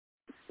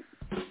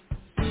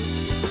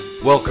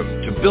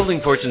Welcome to Building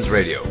Fortunes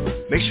Radio.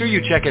 Make sure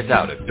you check us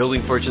out at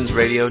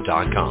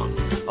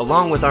buildingfortunesradio.com.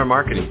 Along with our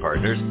marketing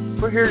partners,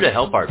 we're here to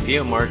help our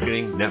PM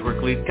Marketing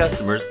Network Lead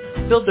customers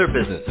build their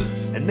businesses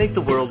and make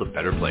the world a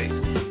better place.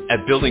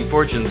 At Building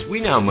Fortunes, we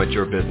know how much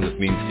your business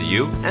means to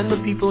you and the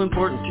people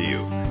important to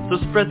you. So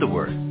spread the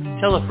word,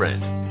 tell a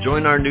friend,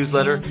 join our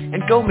newsletter,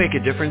 and go make a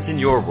difference in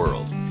your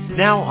world.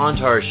 Now on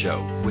to our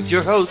show with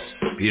your host,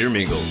 Peter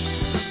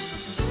Mingles.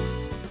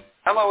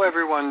 Hello,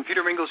 everyone.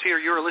 Peter Mingles here.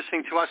 You're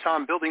listening to us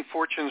on Building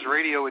Fortunes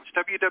Radio. It's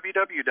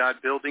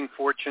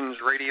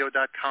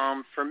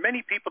www.buildingfortunesradio.com. For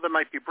many people that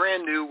might be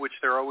brand new, which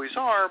there always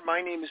are,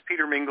 my name is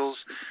Peter Mingles.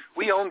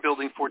 We own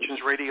Building Fortunes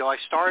Radio. I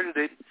started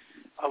it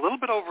a little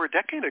bit over a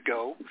decade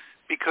ago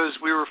because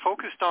we were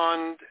focused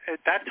on, at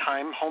that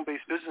time,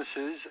 home-based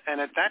businesses,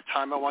 and at that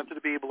time I wanted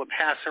to be able to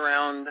pass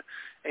around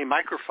a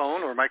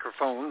microphone or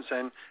microphones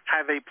and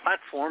have a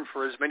platform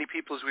for as many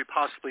people as we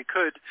possibly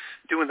could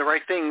doing the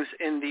right things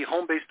in the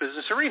home-based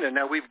business arena.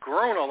 Now, we've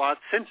grown a lot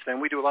since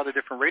then. We do a lot of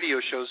different radio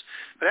shows,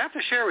 but I have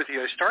to share with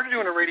you, I started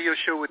doing a radio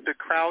show with the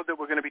crowd that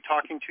we're going to be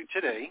talking to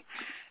today,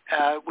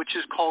 which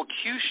is called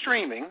Q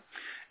Streaming.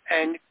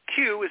 And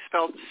Q is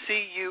spelled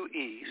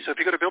C-U-E. So if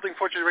you go to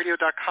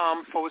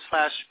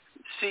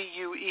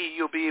buildingfortunesradio.com/CUE,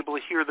 you'll be able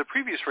to hear the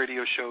previous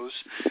radio shows.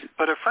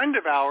 But a friend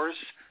of ours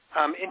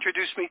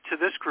introduced me to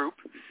this group,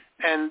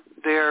 and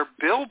they're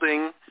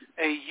building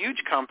a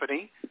huge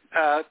company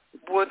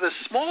with a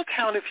small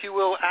town, if you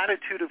will,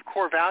 attitude of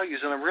core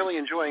values, and I'm really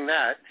enjoying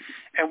that.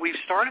 And we've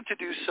started to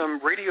do some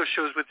radio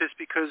shows with this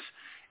because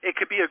it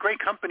could be a great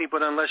company,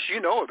 but unless you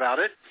know about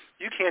it,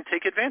 you can't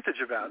take advantage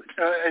of it.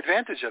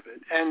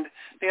 And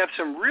they have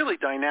some really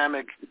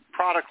dynamic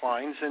product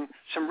lines and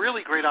some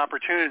really great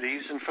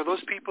opportunities. And for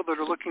those people that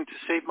are looking to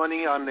save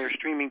money on their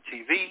streaming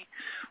TV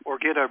or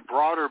get a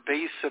broader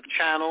base of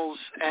channels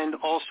and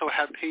also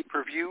have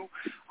pay-per-view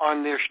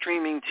on their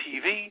streaming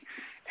TV,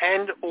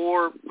 and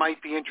or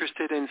might be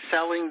interested in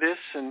selling this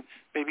and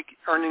maybe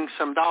earning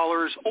some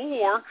dollars,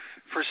 or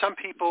for some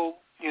people,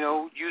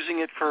 using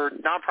it for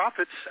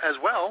nonprofits as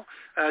well,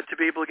 to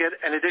be able to get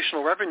an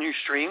additional revenue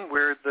stream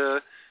where the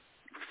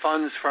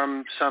funds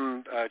from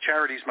some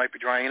charities might be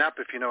drying up,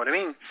 if you know what I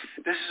mean.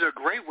 This is a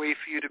great way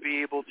for you to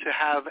be able to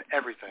have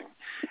everything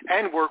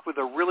and work with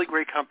a really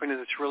great company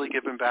that's really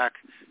giving back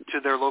to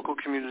their local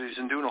communities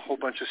and doing a whole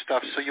bunch of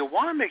stuff. So you'll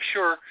want to make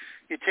sure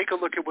you take a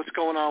look at what's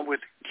going on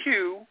with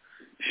Q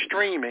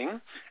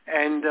Streaming,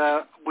 and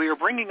we are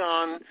bringing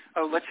on,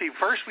 let's see,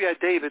 first we had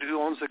David,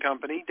 who owns the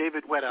company,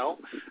 David Weddell.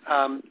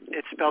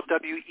 It's spelled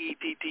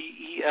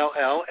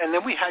W-E-D-D-E-L-L. And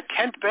then we had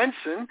Kent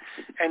Benson,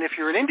 and if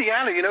you're in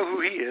Indiana, you know who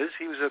he is.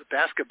 He was a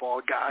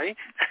basketball guy.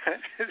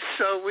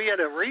 So we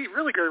had a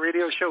really good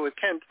radio show with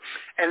Kent.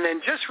 And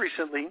then just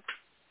recently,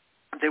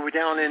 they were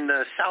down in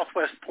the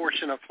southwest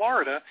portion of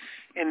Florida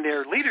in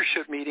their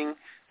leadership meeting,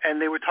 and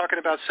they were talking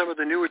about some of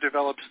the newer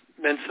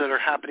developments that are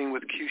happening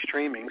with Q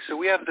Streaming. So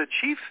we have the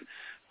Chief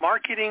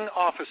Marketing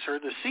Officer,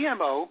 the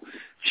CMO,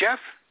 Jeff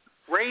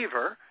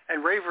Raver,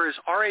 and Raver is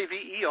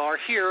R-A-V-E-R,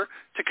 here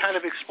to kind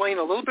of explain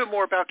a little bit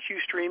more about Q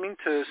Streaming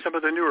to some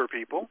of the newer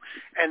people,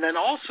 and then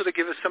also to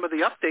give us some of the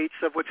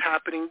updates of what's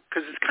happening,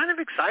 because it's kind of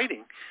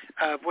exciting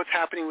what's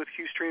happening with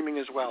Q Streaming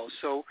as well.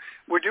 So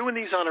we're doing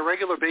these on a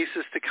regular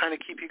basis to kind of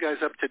keep you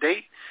guys up to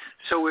date.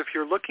 So if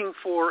you're looking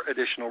for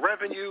additional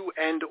revenue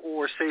and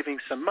or saving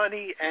some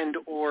money and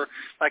or,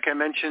 like I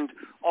mentioned,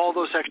 all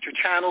those extra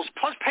channels,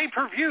 plus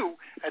pay-per-view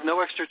at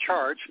no extra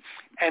charge,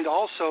 and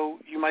also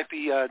you might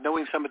be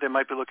knowing some of them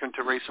might be looking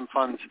to raise some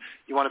funds,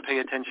 you want to pay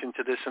attention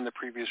to this in the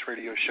previous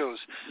radio shows.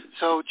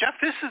 So, Jeff,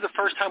 this is the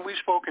first time we've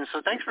spoken,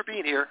 so thanks for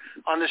being here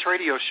on this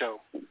radio show.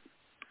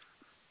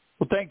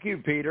 Well, thank you,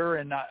 Peter.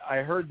 And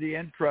I heard the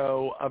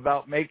intro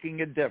about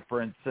making a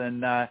difference,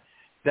 and that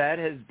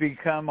has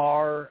become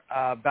our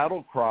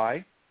battle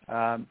cry.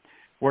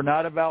 We're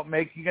not about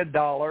making a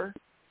dollar.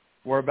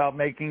 We're about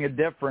making a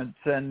difference.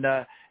 And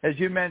as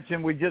you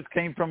mentioned, we just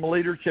came from a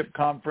leadership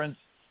conference,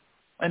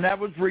 and that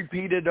was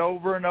repeated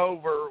over and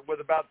over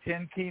with about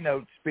 10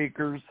 keynote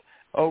speakers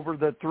over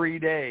the 3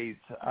 days.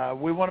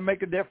 We want to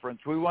make a difference.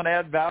 We want to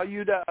add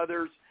value to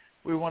others.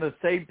 We want to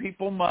save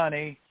people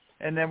money.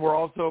 And then we're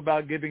also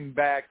about giving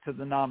back to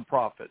the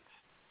nonprofits.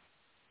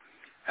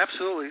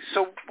 Absolutely.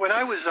 So when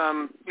I was,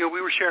 we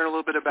were sharing a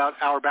little bit about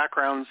our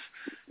backgrounds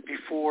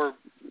before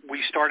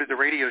we started the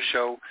radio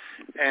show.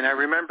 And I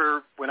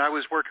remember when I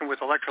was working with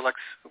Electrolux,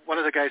 one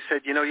of the guys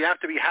said, you have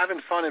to be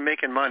having fun and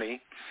making money.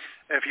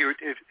 If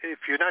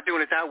you're not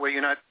doing it that way,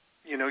 you're not,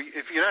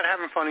 if you're not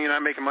having fun and you're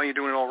not making money, you're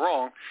doing it all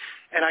wrong.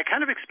 And I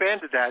kind of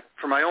expanded that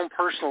for my own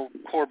personal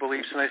core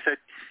beliefs. And I said,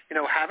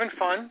 having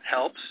fun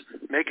helps,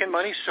 making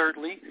money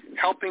certainly,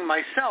 helping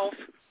myself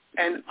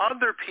and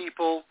other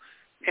people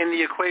in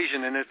the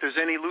equation. And if there's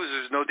any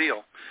losers, no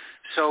deal.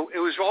 So it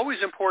was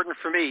always important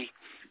for me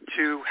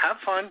to have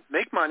fun,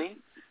 make money,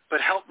 but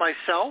help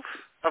myself,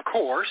 of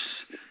course,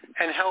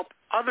 and help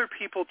other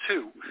people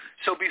too.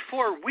 So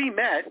before we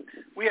met,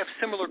 we have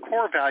similar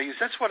core values.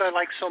 That's what I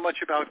like so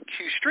much about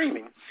Q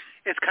Streaming.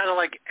 It's kind of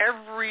like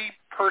every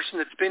person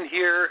that's been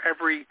here,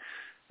 every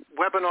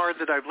webinar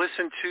that I've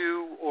listened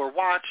to or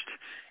watched,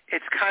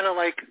 it's kind of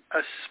like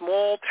a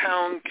small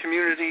town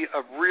community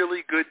of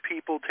really good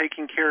people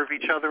taking care of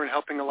each other and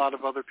helping a lot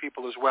of other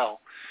people as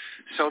well.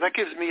 So that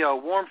gives me a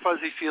warm,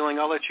 fuzzy feeling.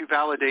 I'll let you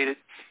validate it.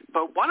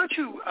 But why don't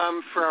you,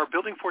 for our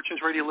Building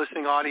Fortunes Radio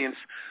listening audience,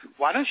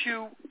 why don't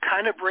you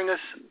kind of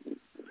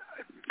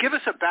give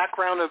us a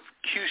background of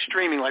Q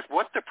Streaming, like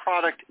what the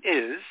product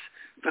is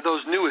for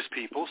those newest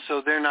people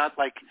so they're not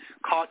like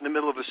caught in the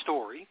middle of a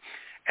story.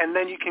 And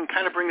then you can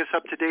kind of bring us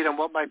up to date on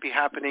what might be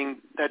happening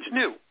that's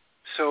new.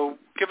 So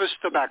give us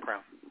the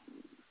background.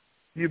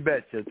 You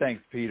betcha.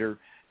 Thanks, Peter.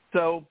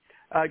 So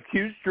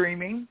Q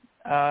Streaming,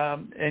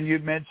 and you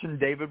mentioned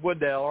David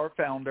Waddell, our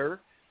founder,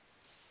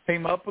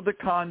 came up with the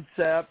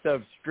concept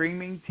of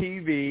streaming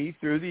TV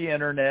through the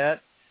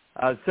Internet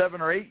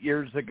 7 or 8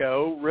 years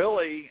ago,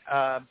 really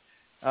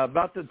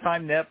about the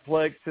time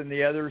Netflix and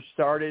the others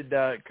started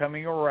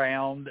coming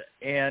around.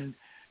 And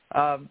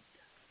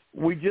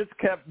we just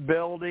kept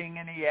building,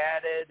 and he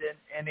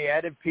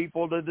added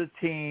people to the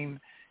team.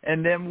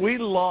 And then we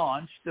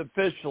launched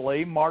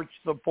officially March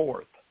the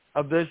 4th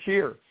of this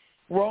year.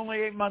 We're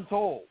only 8 months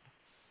old.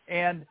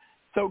 And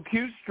so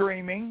Q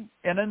Streaming,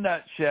 in a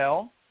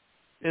nutshell,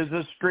 is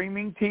a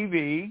streaming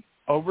TV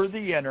over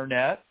the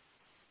Internet,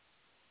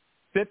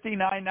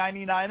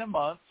 $59.99 a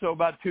month, so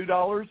about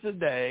 $2 a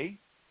day,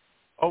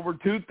 over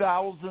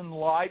 2,000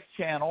 live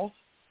channels,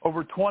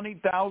 over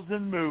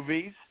 20,000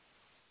 movies,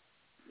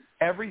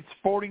 every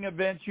sporting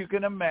event you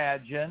can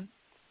imagine.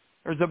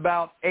 There's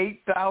about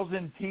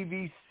 8,000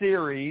 TV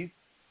series,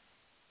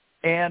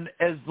 and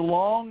as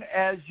long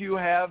as you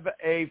have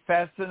a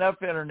fast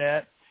enough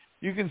Internet,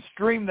 you can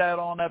stream that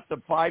on up to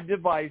 5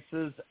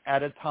 devices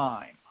at a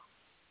time.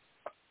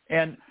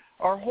 And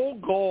our whole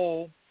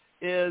goal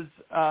is,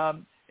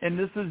 and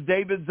this is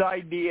David's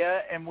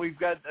idea, and we've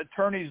got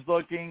attorneys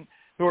looking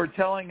who are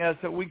telling us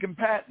that we can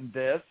patent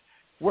this.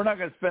 We're not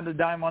going to spend a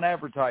dime on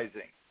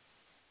advertising.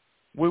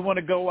 We want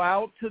to go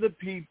out to the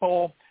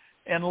people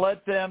and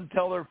let them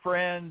tell their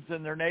friends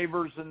and their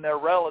neighbors and their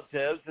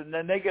relatives, and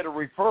then they get a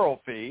referral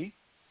fee.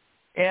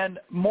 And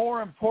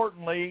more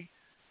importantly,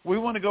 we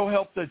want to go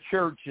help the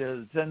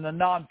churches and the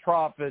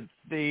nonprofits,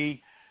 the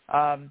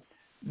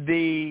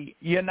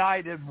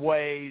United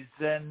Ways,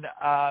 and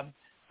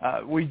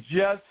we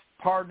just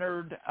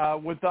partnered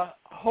with the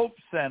Hope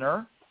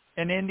Center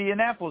in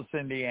Indianapolis,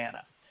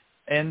 Indiana,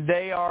 and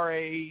they are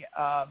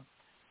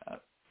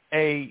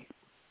a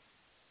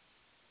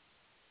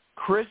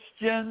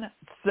Christian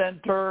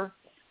center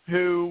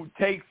who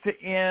takes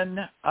in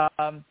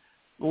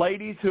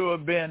ladies who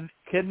have been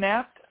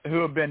kidnapped, who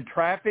have been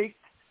trafficked,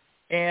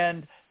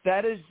 and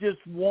that is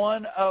just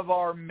one of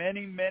our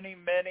many, many,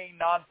 many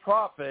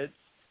nonprofits.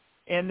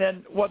 And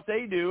then what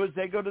they do is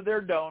they go to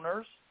their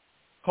donors.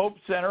 Hope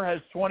Center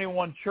has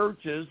 21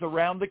 churches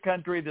around the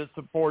country that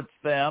supports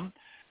them.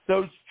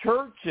 Those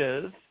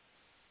churches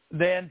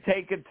then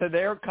take it to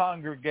their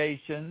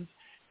congregations,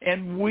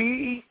 and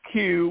we,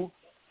 Q,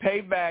 pay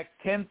back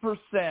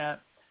 10%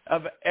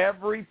 of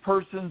every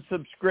person's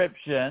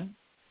subscription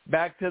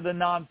back to the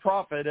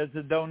nonprofit as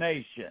a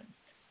donation.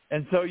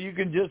 And so you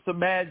can just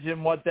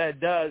imagine what that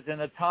does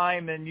in a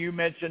time, and you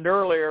mentioned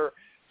earlier,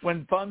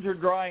 when funds are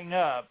drying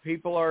up,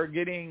 people are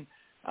getting,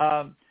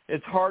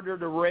 it's harder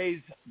to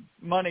raise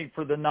money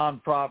for the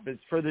nonprofits,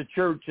 for the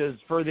churches,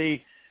 for the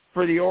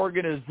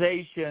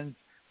organizations.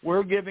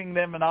 We're giving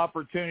them an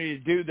opportunity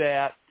to do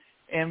that.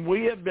 And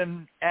we have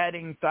been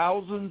adding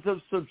thousands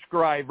of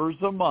subscribers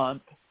a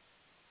month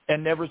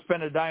and never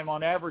spent a dime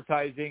on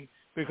advertising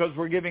because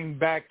we're giving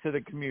back to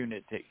the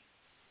community.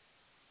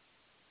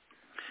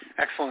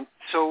 Excellent.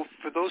 So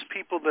for those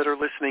people that are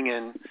listening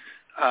in,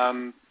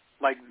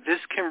 like this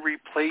can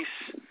replace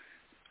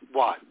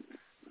what?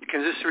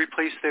 Can this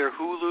replace their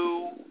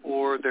Hulu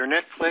or their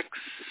Netflix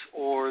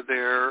or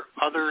their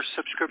other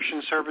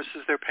subscription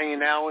services they're paying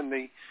now? And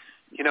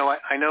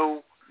I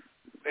know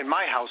in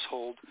my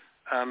household,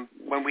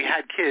 when we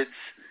had kids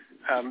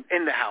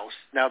in the house,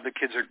 now the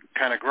kids are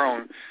kind of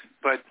grown,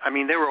 but, I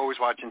mean, they were always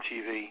watching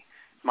TV.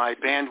 My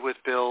bandwidth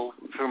bill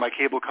through my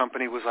cable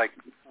company was like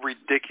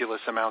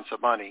ridiculous amounts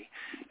of money.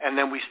 And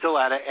then we still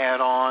had to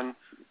add on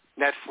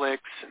Netflix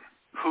and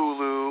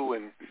Hulu,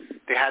 and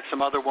they had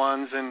some other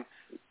ones. And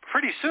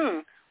pretty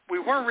soon we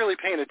weren't really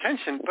paying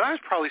attention, but I was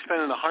probably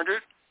spending $100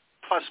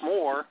 plus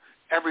more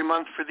every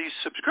month for these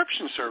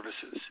subscription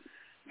services.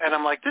 And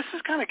I'm like, this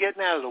is kind of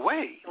getting out of the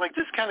way. Like,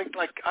 this kind of,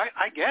 like,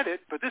 I get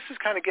it, but this is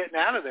kind of getting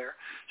out of there.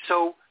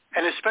 So,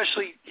 and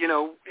especially,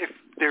 if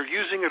they're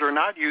using it or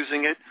not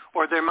using it,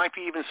 or there might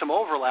be even some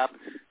overlap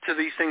to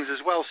these things as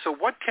well. So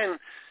what can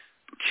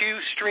Q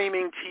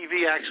Streaming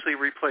TV actually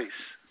replace?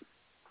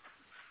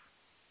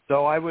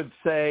 So I would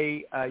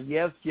say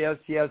yes, yes,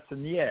 yes,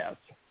 and yes.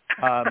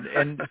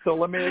 And so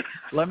let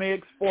me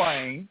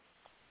explain.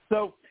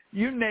 So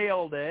you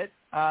nailed it.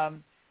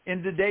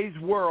 In today's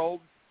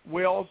world,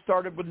 we all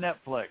started with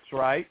Netflix,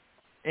 right?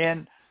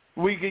 And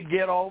we could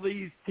get all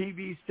these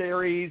TV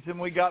series and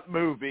we got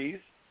movies.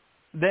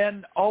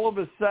 Then all of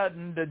a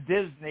sudden the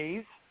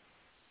Disneys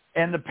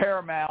and the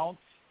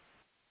Paramounts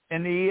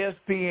and the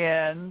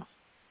ESPNs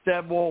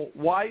said, well,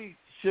 why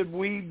should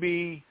we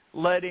be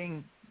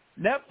letting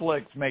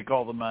Netflix make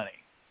all the money?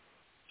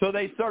 So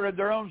they started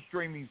their own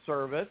streaming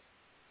service.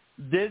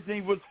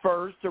 Disney was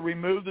first to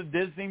remove the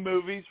Disney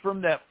movies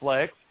from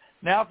Netflix.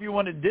 Now, if you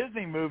wanted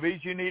Disney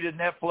movies, you needed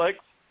Netflix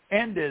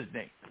and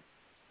Disney.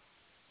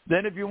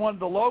 Then if you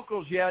wanted the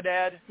locals, you had to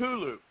add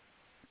Hulu.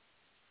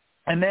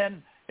 And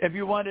then if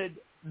you wanted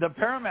the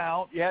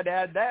Paramount, you had to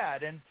add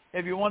that. And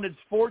if you wanted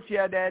sports, you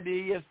had to add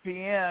the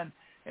ESPN.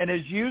 And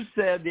as you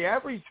said, the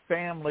average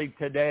family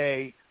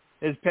today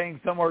is paying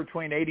somewhere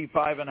between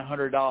 $85 and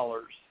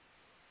 $100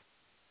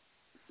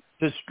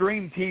 to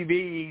stream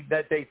TV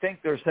that they think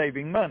they're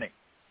saving money.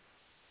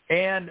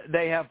 And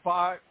they have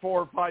 4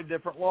 or 5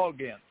 different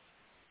logins.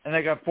 And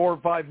they got 4 or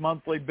 5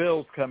 monthly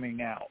bills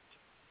coming out.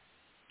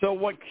 So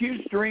what Q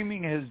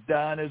Streaming has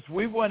done is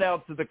we went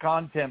out to the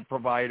content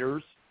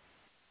providers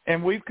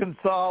and we've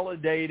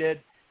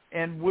consolidated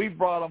and we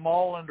brought them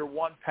all under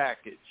one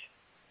package.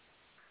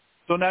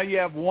 So now you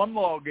have one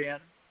login.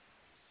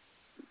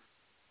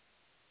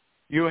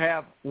 You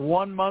have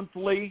one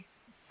monthly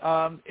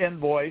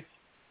invoice,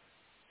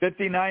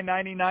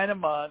 $59.99 a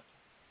month.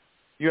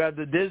 You have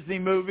the Disney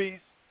movies.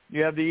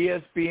 You have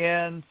the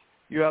ESPNs.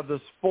 You have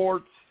the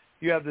sports.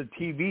 You have the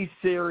TV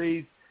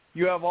series.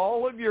 You have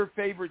all of your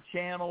favorite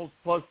channels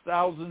plus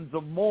thousands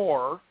of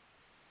more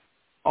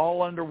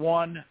all under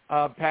one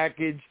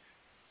package.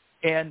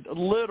 And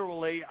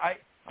literally,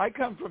 I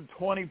come from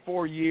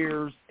 24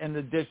 years in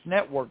the Dish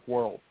Network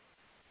world.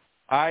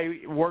 I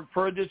worked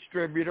for a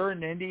distributor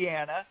in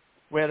Indiana.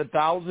 We had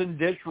 1,000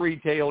 Dish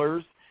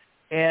retailers,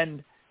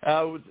 and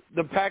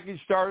the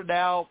package started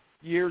out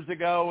years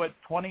ago at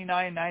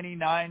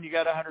 $29.99. You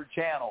got 100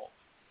 channels.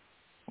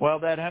 Well,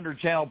 that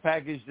 100-channel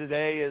package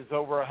today is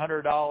over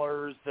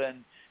 $100,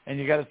 and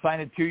you got to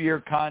sign a 2-year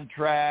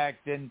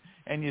contract, and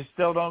you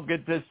still don't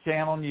get this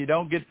channel, and you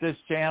don't get this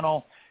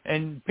channel,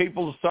 and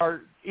people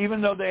start, even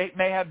though they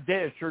may have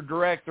Dish or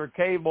Direct or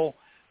cable,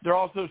 they're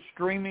also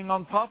streaming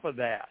on top of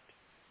that.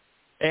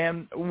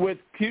 And with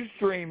Q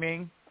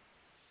Streaming,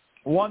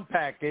 one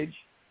package,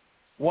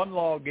 one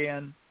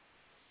login,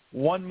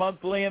 one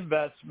monthly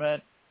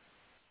investment,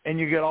 and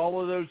you get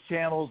all of those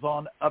channels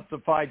on up to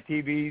 5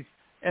 TVs.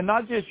 And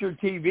not just your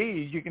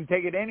TVs, you can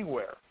take it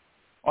anywhere,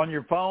 on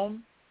your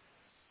phone,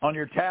 on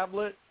your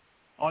tablet,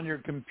 on your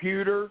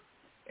computer,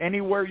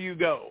 anywhere you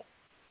go.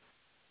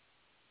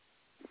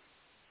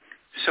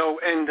 So,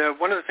 and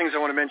one of the things I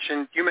want to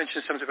mention, you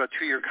mentioned something about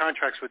 2-year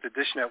contracts with the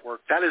Dish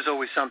Network. That is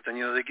always something.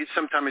 You know,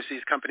 sometimes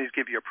these companies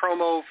give you a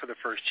promo for the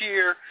first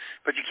year,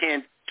 but you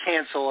can't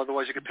cancel.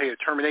 Otherwise, you could pay a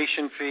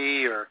termination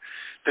fee, or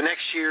the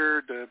next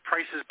year the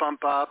prices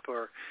bump up,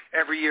 or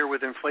every year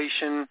with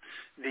inflation,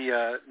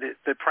 the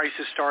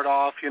prices starts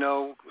off at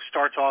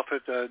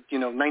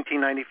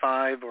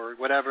 $19.95 or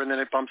whatever, and then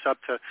it bumps up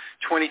to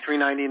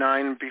 $23.99,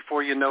 and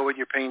before you know it,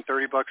 you're paying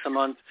 $30 a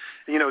month,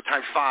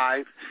 times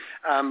 5.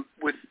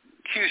 With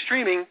Q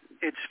Streaming,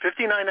 it's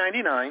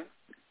 $59.99,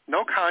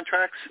 no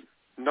contracts,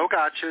 no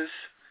gotchas.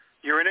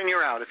 You're in and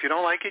you're out. If you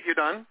don't like it, you're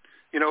done.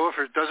 If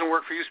it doesn't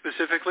work for you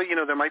specifically,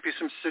 there might be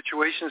some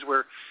situations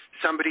where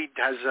somebody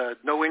has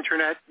no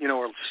internet,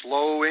 or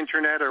slow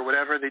internet or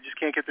whatever. They just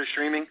can't get their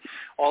streaming.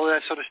 All of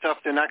that sort of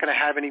stuff, they're not going to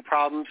have any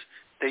problems.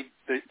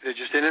 They're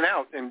just in and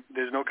out, and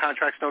there's no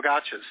contracts, no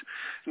gotchas.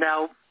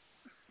 Now,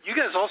 you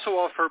guys also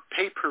offer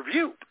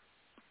pay-per-view.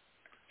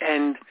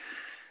 And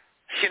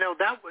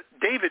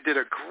David did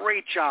a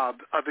great job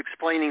of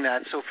explaining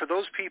that. So for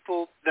those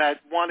people that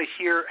want to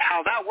hear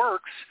how that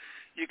works,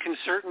 you can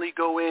certainly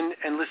go in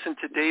and listen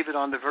to David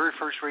on the very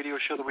first radio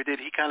show that we did.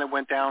 He kind of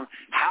went down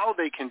how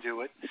they can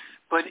do it,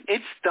 but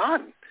it's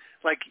done.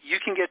 Like, you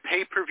can get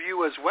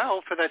pay-per-view as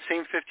well for that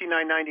same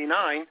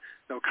 $59.99.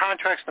 No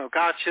contracts, no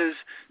gotchas,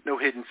 no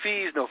hidden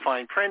fees, no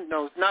fine print,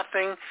 no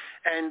nothing.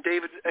 And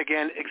David,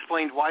 again,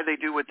 explained why they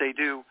do what they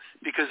do,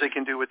 because they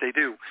can do what they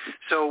do.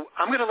 So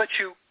I'm going to let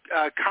you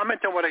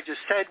comment on what I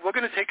just said. We're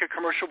going to take a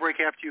commercial break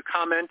after you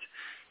comment,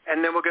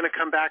 and then we're going to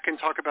come back and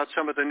talk about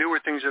some of the newer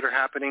things that are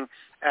happening,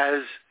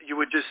 as you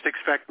would just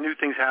expect new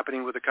things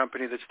happening with a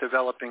company that's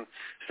developing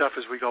stuff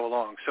as we go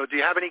along. So do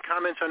you have any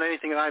comments on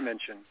anything that I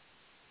mentioned?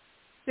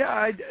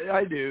 Yeah,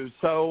 I do.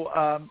 So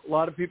a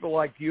lot of people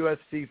like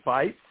UFC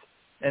fights,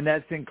 and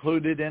that's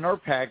included in our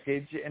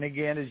package. And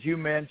again, as you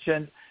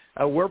mentioned,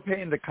 we're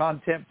paying the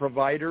content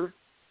provider.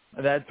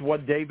 That's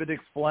what David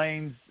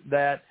explains,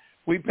 that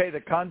we pay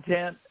the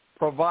content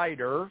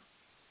provider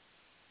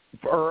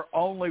for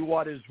only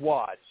what is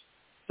watched.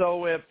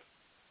 So if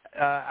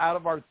out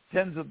of our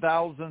tens of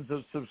thousands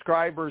of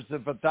subscribers,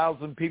 if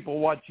 1,000 people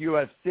watch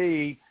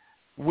UFC,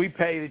 we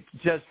pay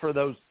just for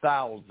those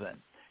 1,000.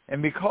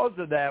 And because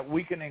of that,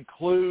 we can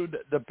include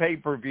the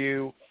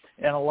pay-per-view,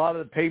 and a lot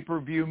of the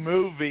pay-per-view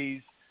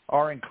movies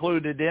are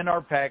included in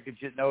our package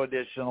at no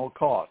additional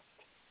cost.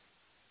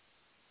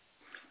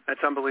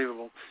 That's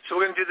unbelievable. So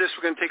we're going to do this.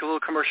 We're going to take a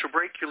little commercial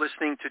break. You're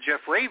listening to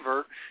Jeff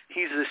Raver.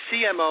 He's the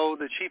CMO,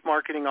 the Chief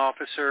Marketing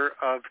Officer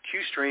of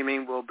Q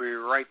Streaming. We'll be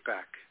right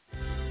back.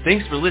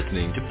 Thanks for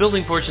listening to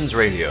Building Fortunes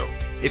Radio.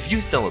 If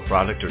you sell a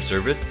product or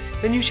service,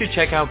 then you should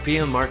check out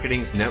PM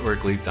Marketing's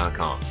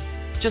NetworkLeads.com.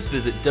 Just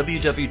visit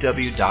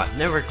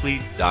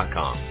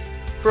www.networkleads.com.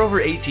 For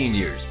over 18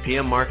 years,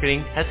 PM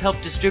Marketing has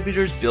helped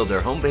distributors build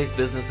their home-based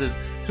businesses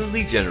through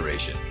lead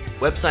generation,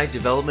 website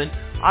development,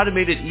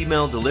 automated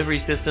email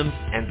delivery systems,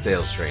 and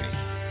sales training.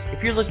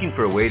 If you're looking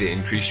for a way to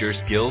increase your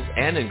skills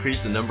and increase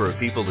the number of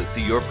people that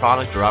see your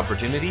product or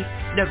opportunity,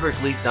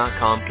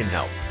 NetworkLeads.com can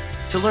help.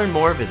 To learn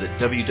more, visit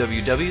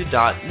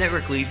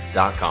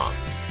www.networkleads.com.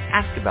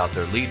 Ask about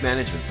their lead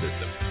management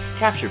system,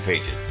 capture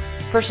pages,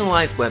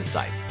 personalized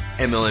websites,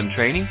 MLM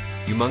training,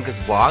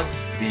 Humongous blogs,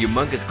 the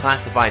Humongous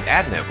Classified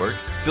Ad Network,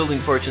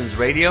 Building Fortunes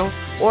Radio,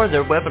 or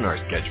their webinar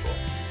schedule.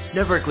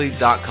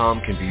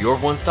 NetworkLeads.com can be your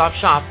one-stop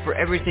shop for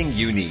everything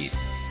you need.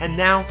 And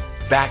now,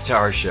 back to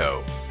our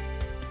show.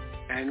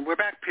 And we're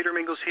back. Peter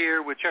Mingles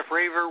here with Jeff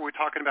Raver. We're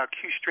talking about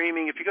Q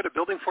streaming. If you go to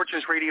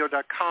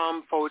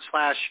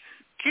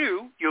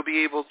buildingfortunesradio.com/Q, you'll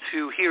be able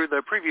to hear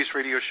the previous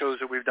radio shows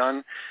that we've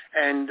done.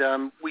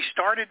 And we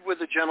started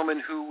with a gentleman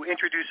who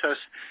introduced us.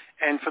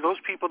 And for those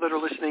people that are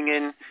listening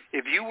in,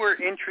 if you were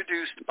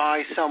introduced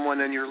by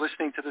someone and you're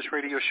listening to this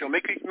radio show,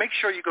 make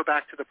sure you go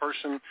back to the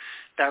person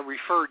that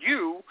referred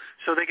you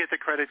so they get the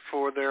credit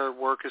for their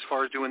work as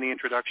far as doing the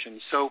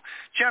introduction. So,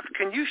 Jeff,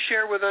 can you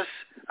share with us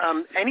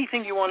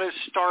anything you want to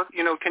start,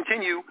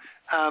 continue,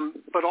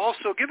 but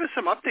also give us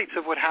some updates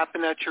of what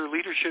happened at your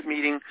leadership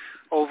meeting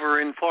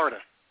over in Florida?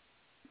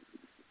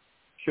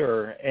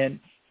 Sure. And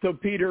so,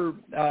 Peter,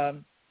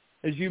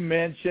 as you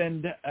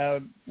mentioned,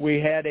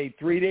 we had a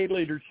 3-day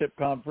leadership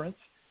conference.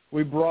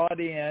 We brought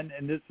in,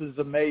 and this is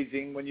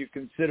amazing when you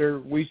consider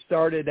we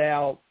started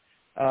out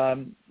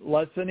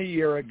less than a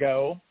year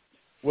ago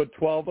with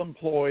 12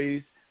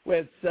 employees. We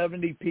had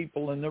 70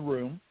 people in the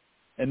room,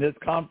 and this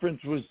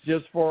conference was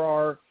just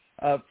for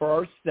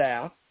our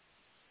staff.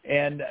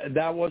 And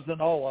that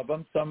wasn't all of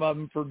them. Some of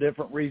them for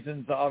different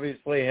reasons,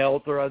 obviously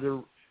health or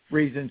other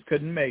reasons,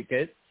 couldn't make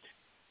it.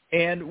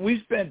 And we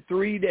spent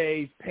 3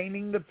 days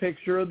painting the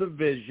picture of the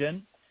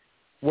vision,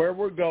 where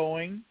we're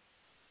going,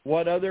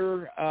 what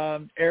other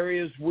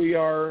areas we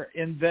are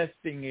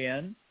investing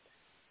in,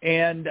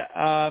 and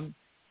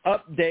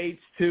updates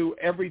to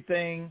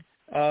everything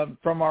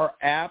from our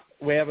app.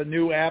 We have a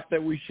new app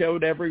that we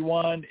showed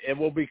everyone. It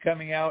will be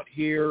coming out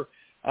here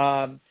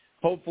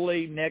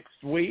hopefully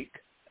next week.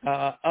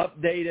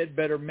 Updated,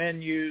 better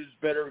menus,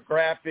 better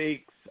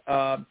graphics,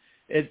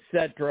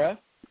 etc.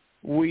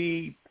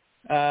 We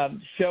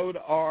showed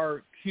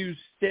our Q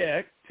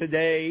Stick.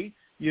 Today,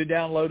 you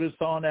download us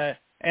on a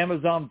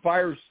Amazon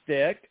Fire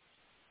Stick,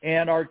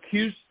 and our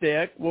Q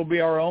Stick will be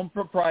our own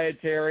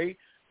proprietary,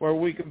 where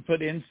we can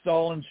put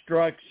install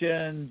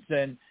instructions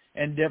and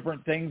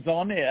different things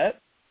on it.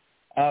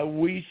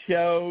 We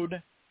showed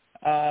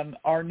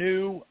our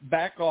new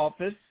back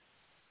office.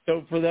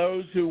 So for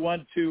those who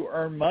want to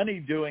earn money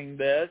doing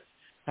this,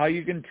 how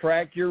you can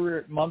track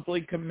your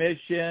monthly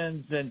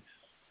commissions, and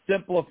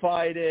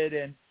simplified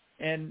it,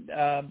 and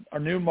our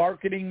new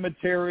marketing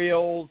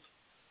materials.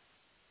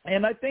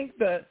 And I think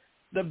the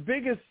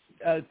biggest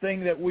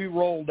thing that we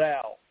rolled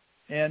out,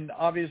 and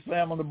obviously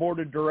I'm on the board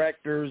of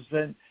directors,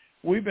 and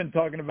we've been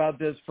talking about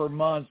this for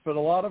months, but a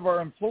lot of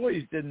our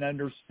employees didn't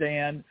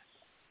understand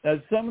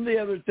some of the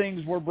other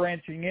things we're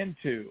branching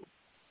into.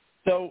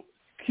 So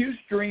Q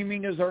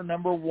Streaming is our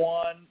number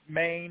one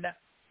main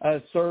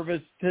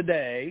service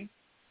today,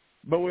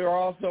 but we are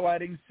also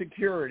adding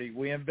security.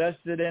 We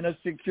invested in a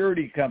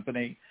security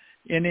company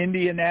in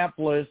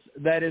Indianapolis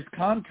that is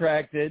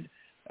contracted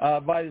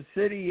by the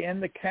city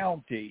and the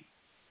county,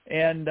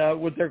 and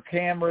with their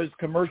cameras,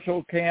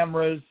 commercial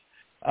cameras,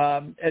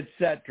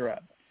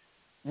 etc.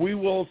 We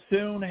will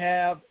soon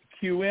have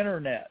Q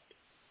Internet.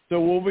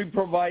 So we'll be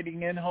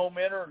providing in-home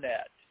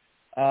internet,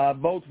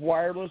 both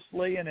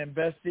wirelessly and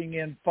investing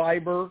in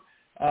fiber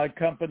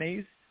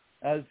companies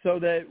so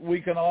that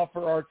we can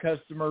offer our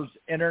customers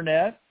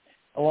internet.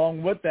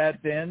 Along with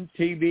that, then,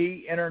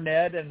 TV,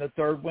 internet, and the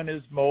third one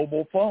is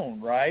mobile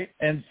phone, right?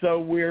 And so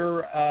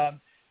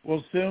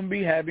we'll soon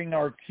be having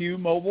our Q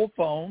mobile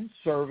phone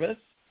service.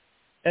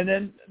 And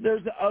then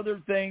there's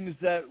other things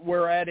that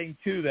we're adding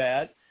to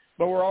that.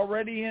 But we're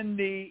already in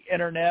the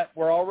internet.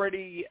 We're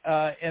already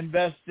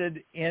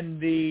invested in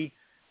the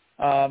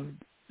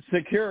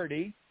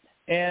security.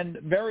 And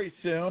very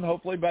soon,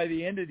 hopefully by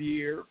the end of the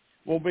year,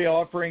 we'll be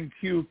offering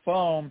Q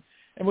Phone.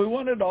 And we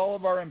wanted all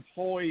of our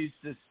employees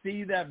to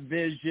see that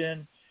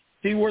vision,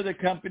 see where the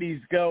company's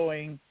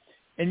going.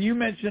 And you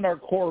mentioned our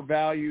core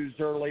values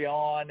early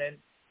on,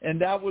 and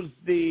that was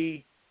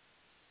the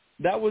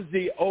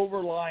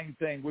overlying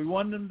thing. We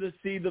wanted them to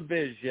see the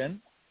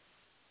vision.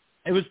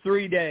 It was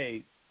 3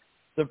 days.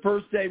 The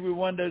first day we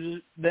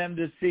wanted them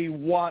to see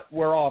what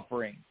we're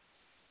offering.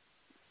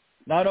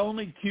 Not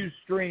only Q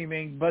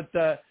Streaming, but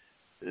the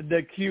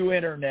Q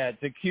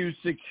Internet, the Q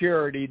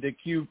Security, the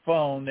Q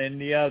Phone, and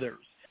the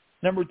others.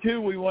 Number two,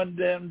 we wanted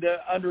them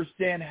to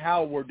understand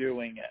how we're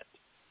doing it.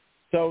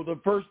 So the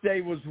first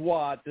day was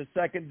what, the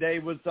second day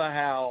was the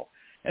how,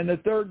 and the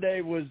third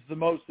day was the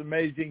most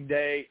amazing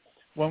day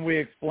when we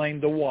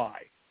explained the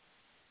why.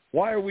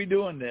 Why are we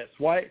doing this?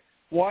 Why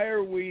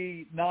are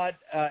we not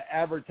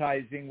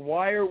advertising?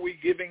 Why are we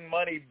giving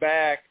money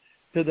back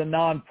to the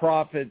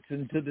nonprofits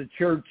and to the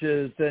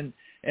churches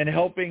and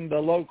helping the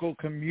local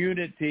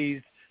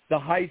communities, the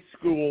high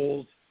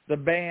schools, the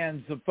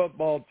bands, the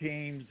football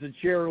teams, the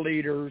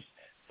cheerleaders,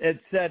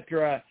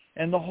 etc.?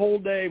 And the whole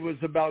day was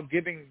about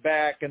giving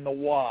back and the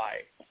why.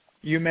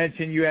 You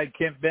mentioned you had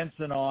Kent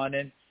Benson on,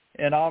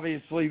 and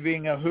obviously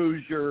being a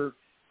Hoosier,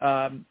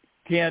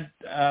 Kent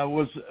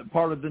was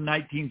part of the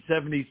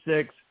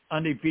 1976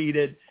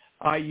 undefeated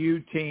IU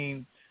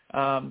team,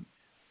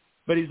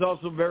 but he's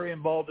also very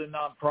involved in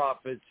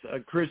nonprofits,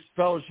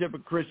 Fellowship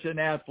of Christian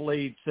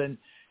Athletes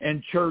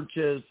and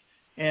churches,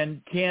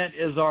 and Kent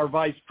is our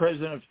vice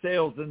president of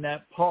sales in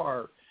that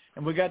part.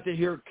 And we got to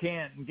hear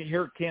Kent and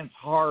hear Kent's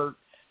heart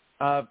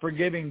for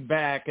giving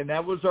back, and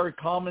that was our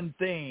common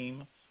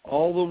theme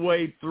all the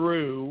way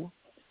through.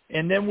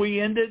 And then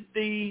we ended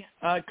the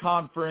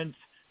conference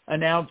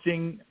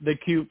announcing the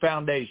Q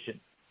Foundation,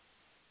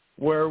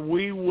 where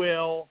we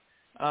will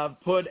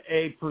put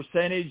a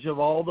percentage of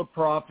all the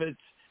profits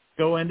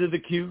go into the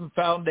Q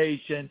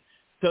Foundation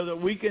so that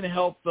we can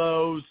help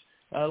those.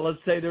 Let's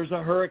say there's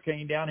a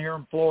hurricane down here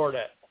in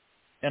Florida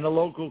and a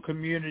local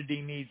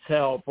community needs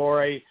help,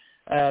 or a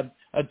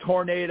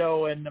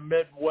tornado in the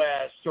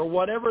Midwest, or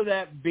whatever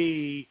that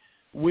be.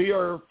 We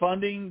are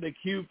funding the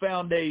Q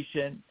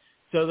Foundation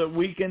so that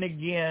we can,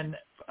 again,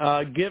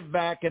 give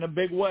back in a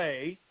big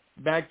way,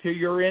 back to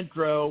your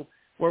intro,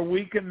 where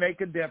we can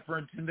make a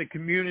difference in the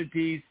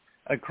communities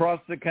across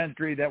the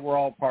country that we're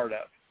all part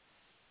of.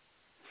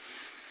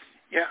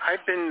 Yeah, I've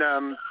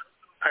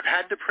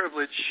had the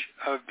privilege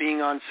of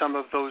being on some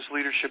of those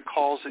leadership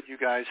calls that you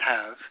guys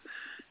have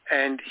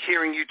and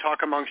hearing you talk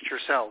amongst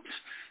yourselves.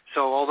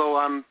 So although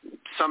I'm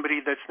somebody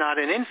that's not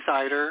an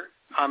insider,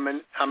 I'm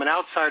an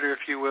outsider, if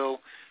you will,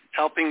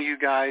 helping you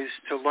guys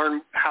to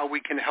learn how we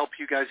can help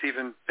you guys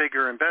even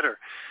bigger and better.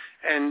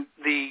 And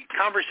the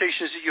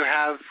conversations that you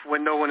have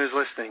when no one is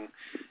listening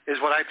is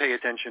what I pay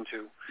attention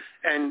to.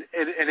 And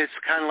it's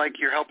kind of like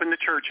you're helping the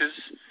churches,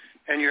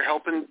 and you're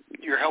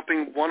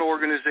helping one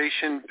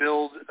organization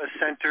build a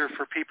center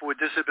for people with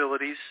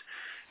disabilities,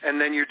 and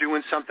then you're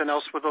doing something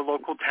else with a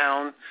local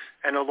town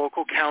and a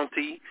local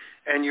county,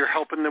 and you're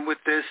helping them with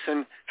this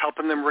and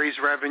helping them raise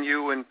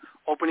revenue and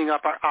opening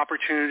up our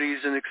opportunities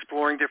and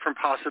exploring different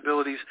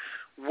possibilities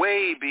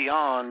way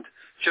beyond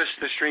just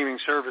the streaming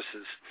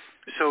services.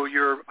 So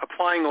you're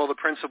applying all the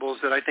principles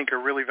that I think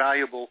are really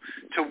valuable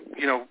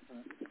to,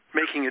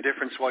 making a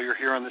difference while you're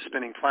here on the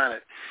spinning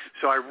planet.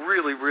 So I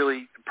really,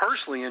 really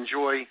personally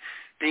enjoy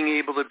being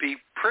able to be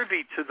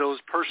privy to those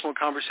personal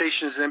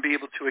conversations and then be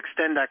able to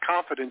extend that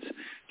confidence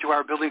to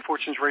our Building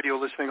Fortunes Radio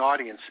listening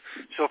audience.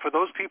 So for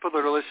those people that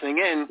are listening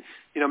in,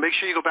 make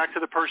sure you go back to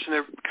the person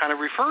that kind of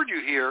referred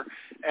you here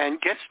and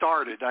get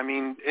started. I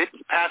mean, it's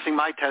passing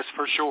my test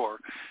for sure.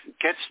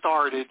 Get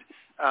started.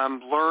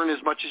 Learn as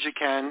much as you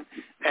can.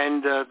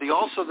 And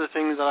the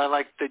thing that I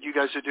like that you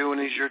guys are doing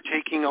is you're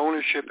taking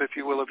ownership, if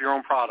you will, of your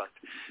own product,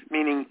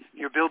 meaning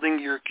you're building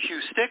your Q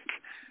stick,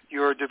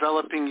 you're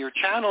developing your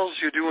channels,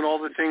 you're doing all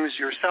the things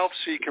yourself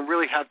so you can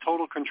really have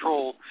total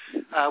control,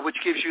 which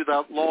gives you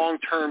the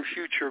long-term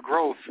future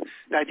growth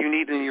that you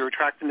need, and you're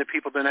attracting the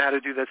people that know how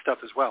to do that stuff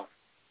as well.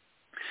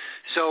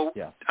 So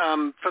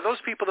for those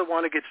people that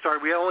want to get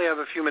started, we only have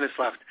a few minutes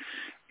left.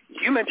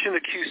 You mentioned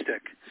the Q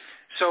stick.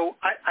 So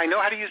I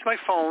know how to use my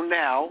phone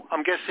now.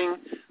 I'm guessing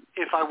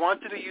if I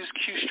wanted to use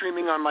Q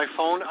streaming on my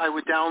phone, I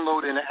would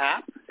download an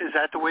app. Is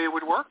that the way it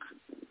would work?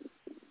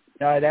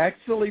 It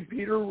actually,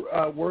 Peter,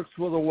 works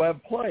with a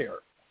web player.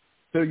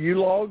 So you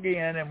log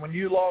in, and when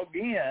you log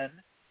in,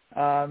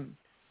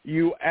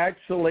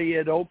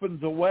 it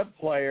opens a web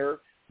player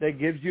that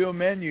gives you a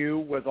menu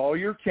with all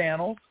your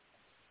channels,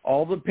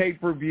 all the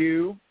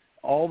pay-per-view,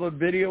 all the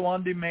video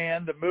on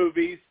demand, the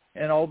movies,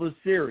 and all the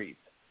series.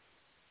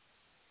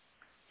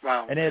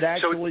 Wow. And it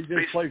actually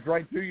just plays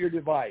right through your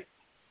device.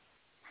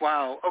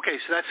 Wow. Okay,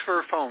 so that's for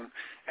a phone.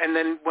 And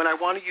then when I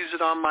want to use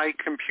it on my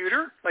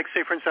computer, like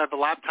say, for instance, I have a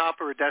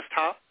laptop or a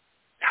desktop,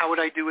 how would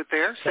I do it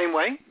there? Same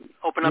way?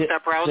 Open up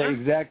that browser? The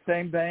exact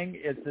same thing.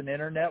 It's an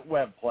internet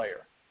web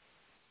player.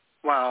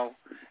 Wow.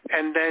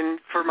 And then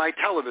for my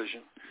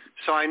television.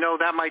 So I know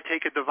that might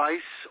take a device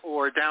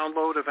or a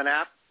download of an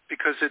app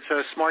because it's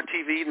a smart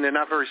TV and they're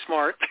not very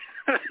smart.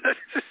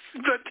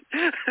 But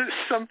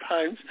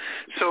sometimes.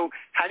 So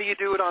how do you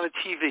do it on a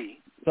TV?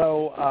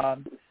 So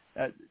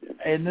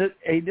in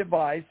a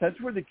device, that's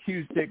where the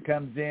Q stick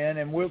comes in,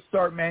 and we'll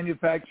start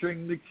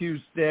manufacturing the Q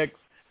sticks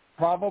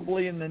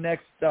probably in the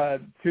next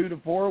 2 to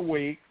 4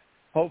 weeks.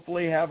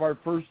 Hopefully have our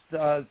first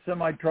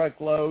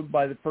semi-truck load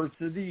by the first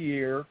of the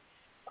year.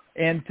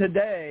 And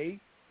today,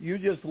 you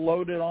just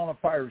load it on a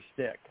Fire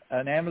Stick,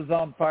 an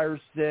Amazon Fire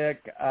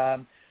Stick.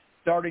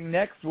 Starting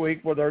next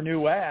week with our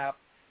new app,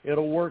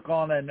 it'll work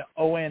on an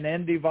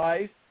ONN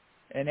device,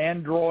 an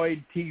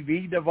Android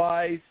TV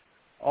device,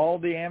 all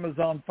the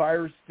Amazon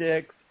Fire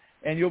Sticks,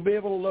 and you'll be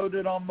able to load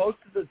it on most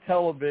of the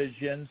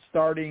television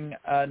starting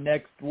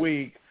next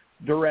week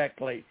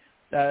directly.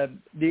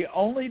 The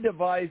only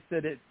device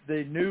that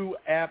the new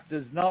app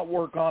does not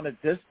work on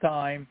at this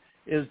time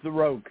is the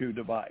Roku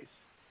device.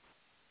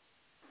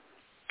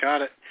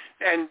 Got it.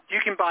 And you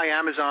can buy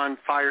Amazon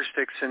Fire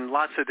Sticks in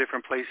lots of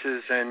different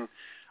places, and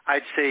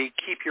I'd say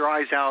keep your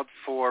eyes out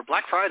for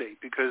Black Friday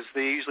because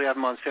they usually have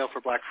them on sale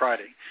for Black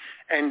Friday.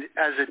 And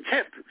as a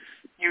tip,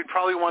 you'd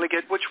probably want to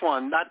get which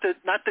one? Not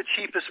the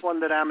cheapest one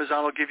that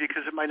Amazon will give you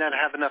because it might not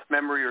have enough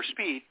memory or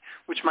speed,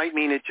 which might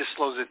mean it just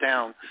slows it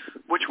down.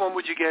 Which one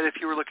would you get if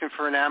you were looking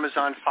for an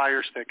Amazon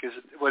Fire Stick?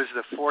 What is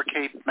it, the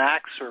 4K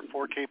Max or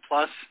 4K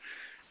Plus?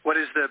 What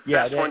is the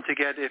best one to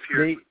get if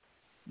you're...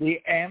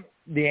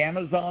 The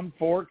Amazon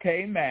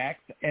 4K Max,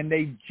 and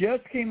they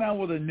just came out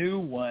with a new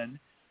one,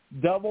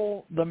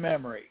 double the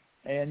memory.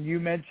 And you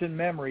mentioned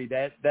memory.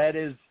 That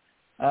is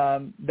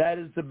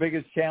the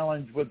biggest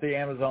challenge with the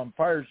Amazon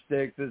Fire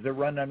Sticks is they're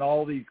running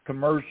all these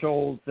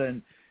commercials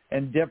and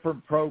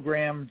different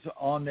programs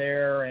on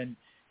there, and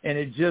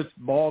it just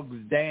bogs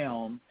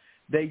down.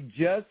 They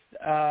just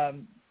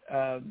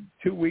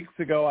 2 weeks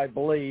ago, I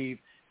believe,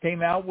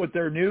 came out with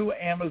their new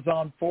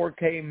Amazon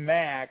 4K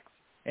Max,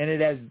 and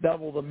it has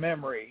double the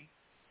memory,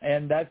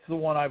 and that's the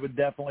one I would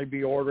definitely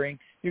be ordering.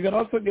 You can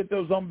also get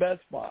those on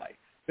Best Buy,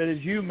 but as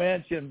you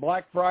mentioned,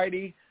 Black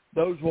Friday,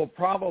 those will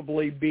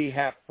probably be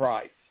half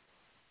price.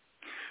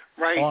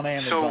 Right. On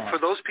Amazon.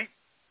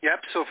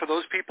 So for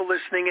those people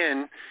listening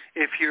in,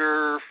 if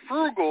you're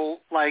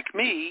frugal like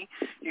me,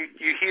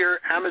 you hear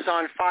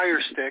Amazon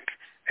Fire Stick,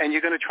 and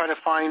you're going to try to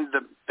find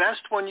the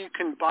best one you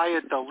can buy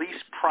at the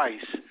least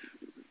price.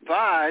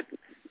 But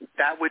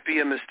that would be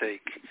a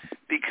mistake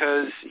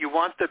because you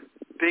want the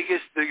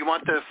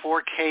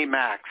 4K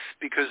Max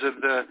because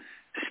of the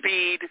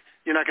speed.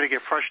 You're not going to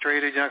get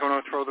frustrated. You're not going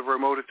to throw the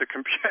remote at the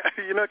computer.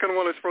 You're not going to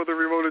want to throw the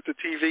remote at the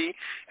TV.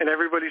 And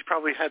everybody's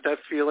probably had that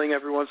feeling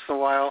every once in a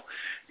while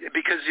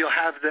because you'll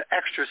have the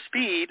extra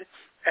speed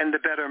and the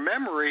better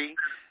memory.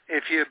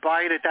 If you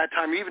buy it at that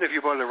time, even if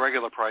you bought it at a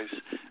regular price,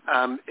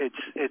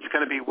 it's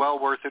going to be well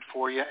worth it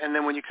for you. And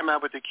then when you come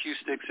out with the Q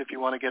Sticks, if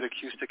you want to get a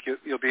Q Stick,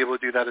 you'll be able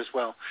to do that as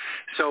well.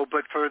 So,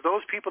 but for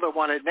those people that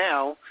want it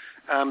now,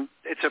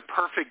 it's a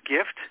perfect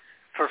gift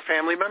for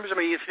family members. I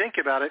mean, you think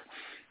about it.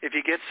 If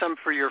you get some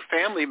for your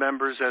family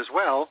members as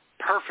well,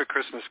 perfect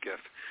Christmas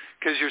gift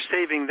because you're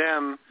saving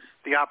them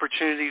the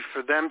opportunity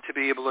for them to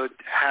be able to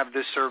have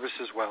this service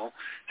as well,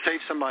 save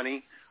some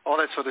money, all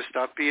that sort of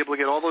stuff, be able to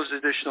get all those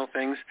additional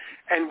things.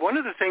 And one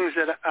of the things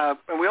that,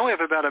 and we only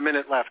have about a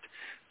minute left,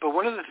 but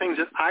one of the things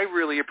that I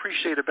really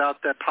appreciate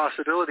about that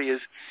possibility is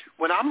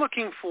when I'm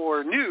looking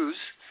for news,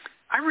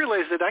 I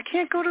realize that I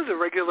can't go to the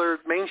regular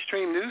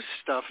mainstream news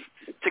stuff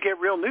to get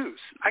real news.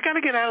 I got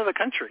to get out of the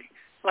country.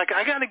 Like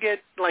I got to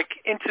get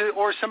into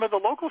or some of the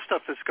local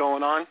stuff that's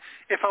going on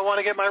if I want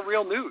to get my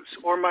real news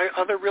or my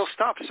other real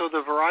stuff. So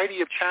the variety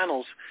of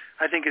channels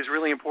I think is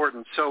really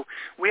important. So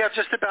we have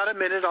just about a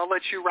minute. I'll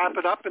let you wrap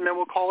it up and then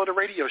we'll call it a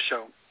radio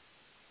show.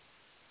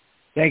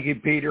 Thank you,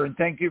 Peter, and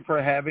thank you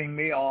for having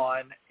me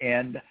on.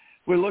 And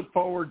we look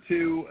forward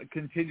to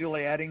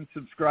continually adding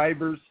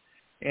subscribers.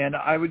 And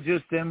I would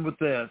just end with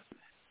this.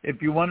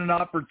 If you want an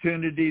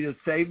opportunity to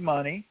save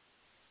money,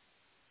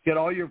 get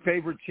all your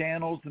favorite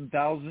channels and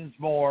thousands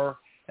more,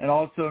 and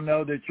also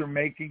know that you're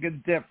making a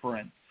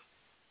difference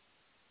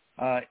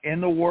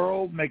in the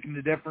world, making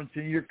a difference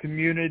in your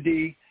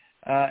community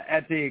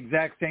at the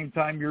exact same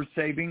time you're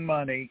saving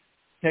money.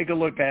 Take a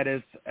look at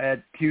us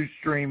at Q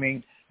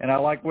Streaming. And I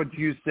like what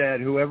you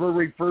said. Whoever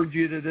referred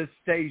you to this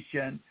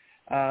station,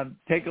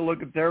 take a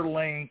look at their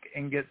link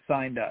and get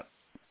signed up.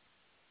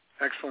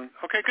 Excellent.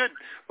 Okay, good.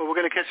 Well, we're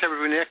going to catch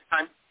everybody next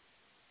time.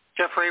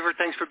 Jeff Raver,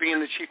 thanks for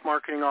being the Chief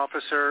Marketing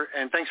Officer,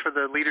 and thanks for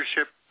the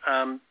leadership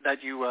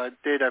that you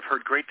did. I've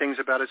heard great things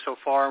about it so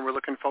far, and we're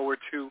looking forward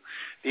to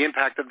the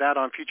impact of that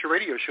on future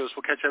radio shows.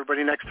 We'll catch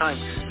everybody next time.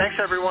 Thanks,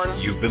 everyone.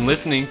 You've been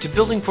listening to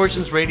Building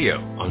Fortunes Radio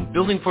on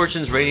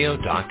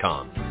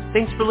buildingfortunesradio.com.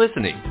 Thanks for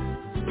listening.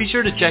 Be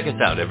sure to check us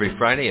out every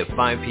Friday at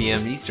 5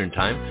 p.m. Eastern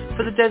Time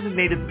for the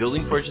designated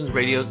Building Fortunes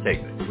Radio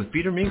segment with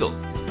Peter Mingle.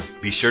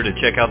 Be sure to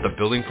check out the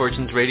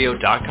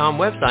buildingfortunesradio.com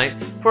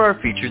website for our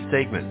featured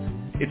segments.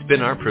 It's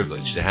been our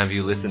privilege to have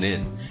you listen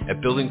in.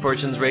 At Building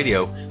Fortunes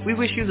Radio, we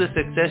wish you the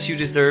success you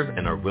deserve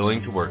and are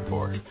willing to work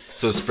for.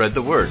 So spread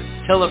the word,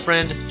 tell a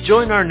friend,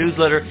 join our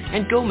newsletter,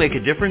 and go make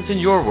a difference in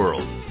your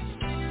world.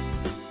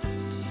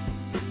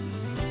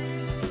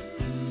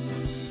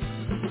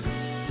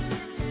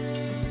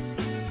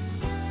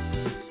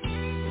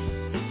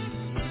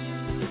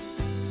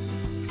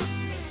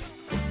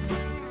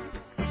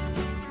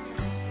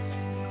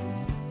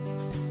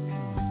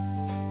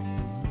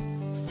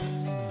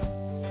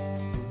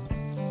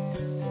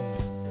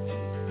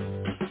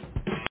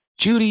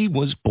 Judy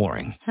was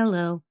boring.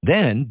 Hello.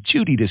 Then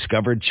Judy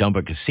discovered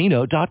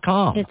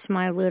ChumbaCasino.com. It's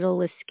my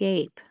little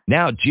escape.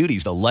 Now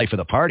Judy's the life of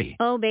the party.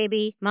 Oh,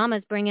 baby,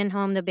 mama's bringing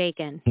home the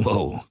bacon.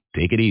 Whoa,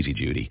 take it easy,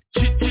 Judy.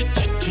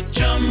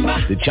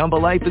 The Chumba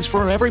life is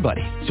for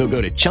everybody. So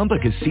go to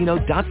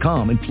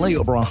ChumbaCasino.com and play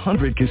over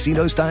 100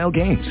 casino-style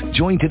games.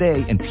 Join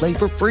today and play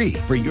for free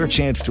for your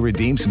chance to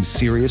redeem some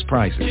serious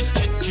prizes.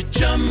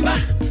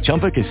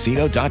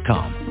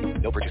 ChumbaCasino.com.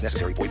 No purchase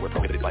necessary. Void where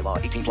prohibited by law.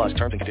 18 plus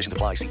terms and conditions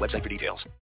apply. See website for details.